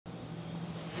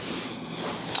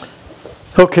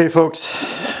Okay folks,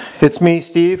 it's me,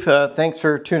 Steve. Thanks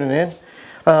for tuning in.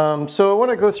 So I want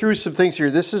to go through some things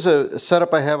here. This is a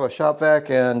setup. I have a shop vac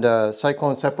and a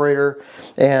cyclone separator,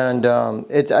 and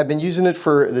I've been using it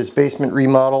for this basement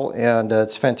remodel, and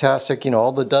it's fantastic. You know,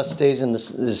 all the dust stays in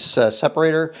this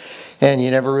separator, and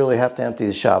you never really have to empty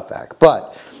the shop vac.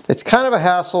 But it's kind of a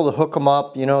hassle to hook them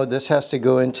up. You know, this has to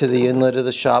go into the inlet of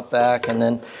the shop vac, and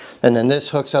then this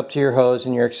hooks up to your hose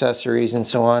and your accessories and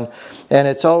so on. And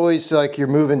it's always like you're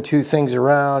moving two things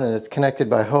around, and it's connected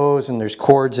by hose, and there's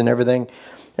cords and everything.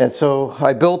 And so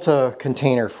I built a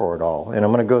container for it all, and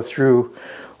I'm going to go through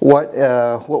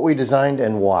what we designed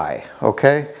and why.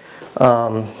 Okay,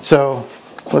 so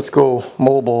let's go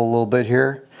mobile a little bit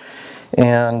here,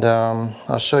 and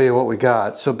I'll show you what we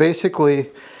got. So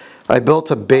basically, I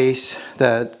built a base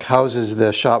that houses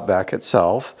the shop vac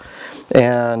itself,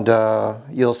 and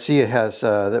you'll see it has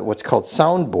what's called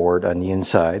soundboard on the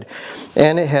inside,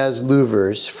 and it has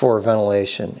louvers for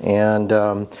ventilation. And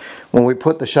when we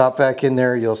put the shop vac in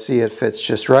there, you'll see it fits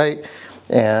just right.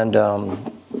 And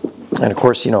of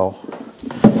course, you know,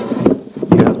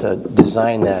 you have to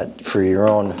design that for your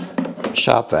own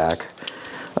shop vac.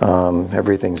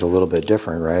 Everything's a little bit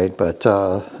different, right? But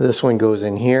this one goes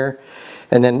in here.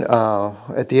 And then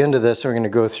at the end of this, we're going to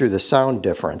go through the sound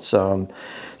difference. So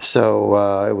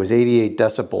it was 88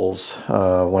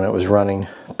 decibels when it was running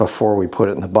before we put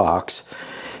it in the box.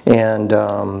 And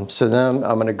so then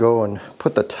I'm going to go and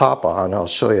put the top on. I'll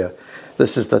show you.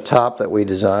 This is the top that we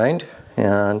designed,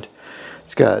 and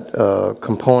it's got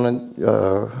component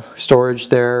storage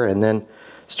there, and then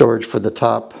storage for the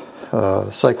top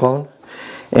cyclone.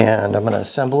 And I'm going to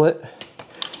assemble it,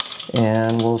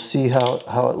 and we'll see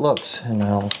how it looks, and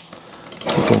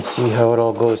you can see how it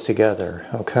all goes together.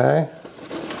 Okay,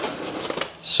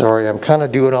 sorry, I'm kind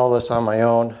of doing all this on my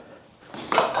own,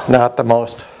 not the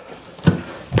most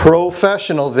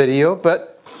professional video,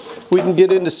 but we can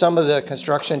get into some of the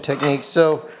construction techniques.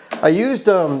 So I used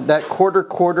that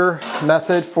quarter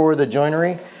method for the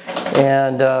joinery,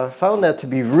 and found that to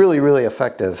be really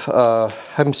effective.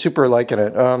 I'm super liking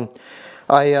it.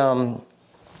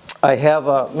 I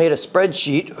have made a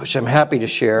spreadsheet, which I'm happy to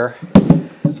share,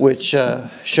 which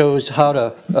shows how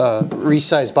to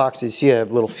resize boxes. See, I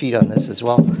have little feet on this as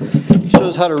well. It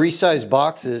shows how to resize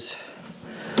boxes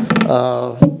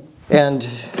and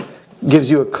gives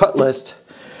you a cut list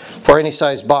for any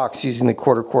size box using the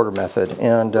quarter method,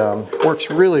 and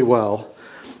works really well,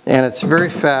 and it's very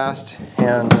fast,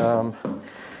 and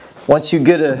once you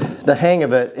get the hang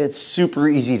of it, it's super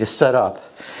easy to set up.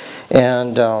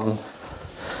 And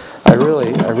I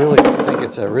really think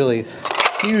it's a really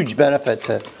huge benefit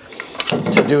to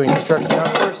doing construction. Now,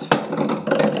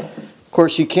 of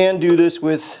course, you can do this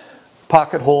with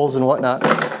pocket holes and whatnot.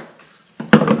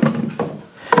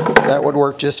 That would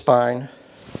work just fine.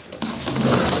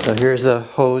 So here's the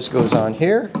hose, goes on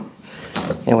here,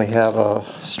 and we have a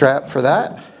strap for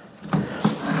that.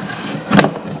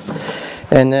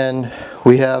 And then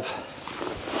we have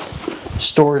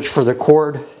storage for the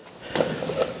cord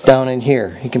down in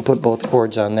here. You can put both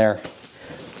cords on there.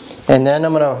 And then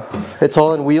it's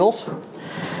all in wheels,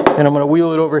 and I'm gonna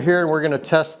wheel it over here, and we're gonna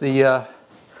test the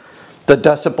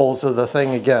decibels of the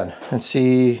thing again and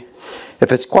see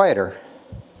if it's quieter.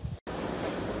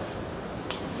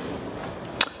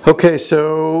 Okay,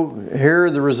 so here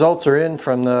the results are in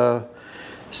from the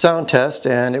sound test,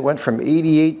 and it went from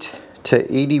 88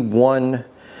 to 81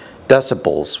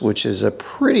 decibels, which is a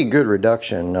pretty good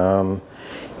reduction.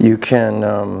 You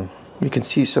can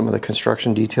see some of the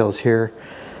construction details here.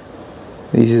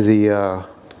 These are the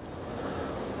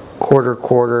quarter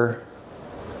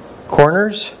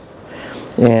corners,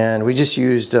 and we just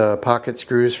used pocket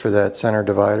screws for that center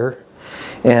divider.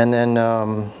 And then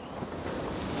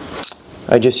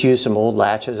I just used some old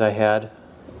latches I had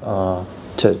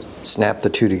to snap the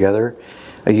two together.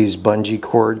 I used bungee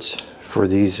cords for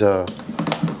these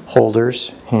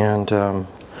holders, and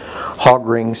hog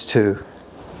rings to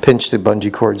pinch the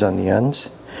bungee cords on the ends.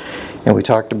 And we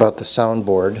talked about the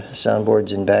soundboard. The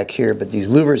soundboard's in back here, but these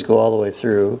louvers go all the way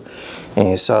through, and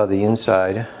you saw the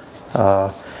inside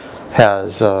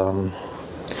has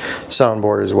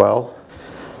soundboard as well.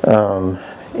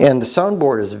 And the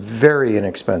soundboard is very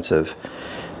inexpensive.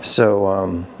 So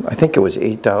I think it was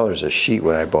 $8 a sheet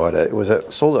when I bought it. It was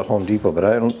sold at Home Depot, but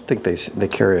I don't think they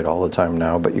carry it all the time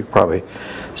now, but you could probably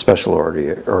special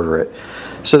order it.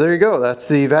 So there you go, that's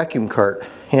the vacuum cart.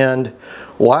 And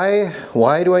why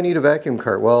do I need a vacuum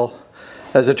cart? Well,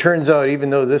 as it turns out, even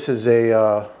though this is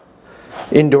a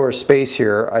indoor space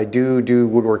here, I do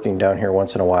woodworking down here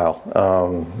once in a while,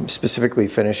 specifically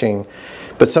finishing,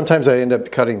 but sometimes I end up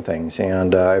cutting things,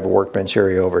 and I have a workbench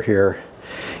area over here.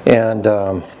 And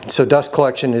so dust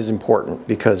collection is important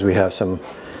because we have some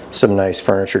nice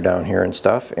furniture down here and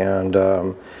stuff. And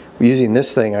using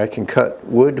this thing, I can cut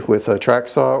wood with a track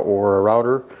saw or a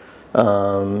router.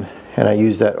 And I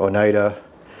use that Oneida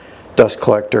dust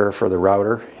collector for the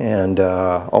router, and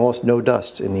almost no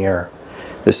dust in the air.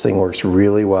 This thing works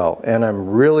really well, and I'm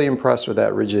really impressed with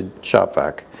that rigid shop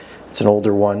vac. It's an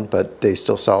older one, but they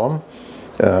still sell them,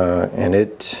 and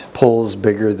it pulls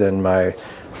bigger than I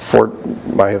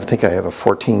think I have a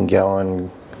 14-gallon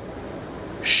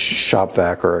shop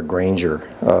vac, or a Granger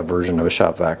version of a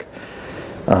shop vac.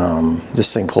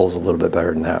 This thing pulls a little bit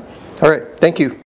better than that. All right, thank you.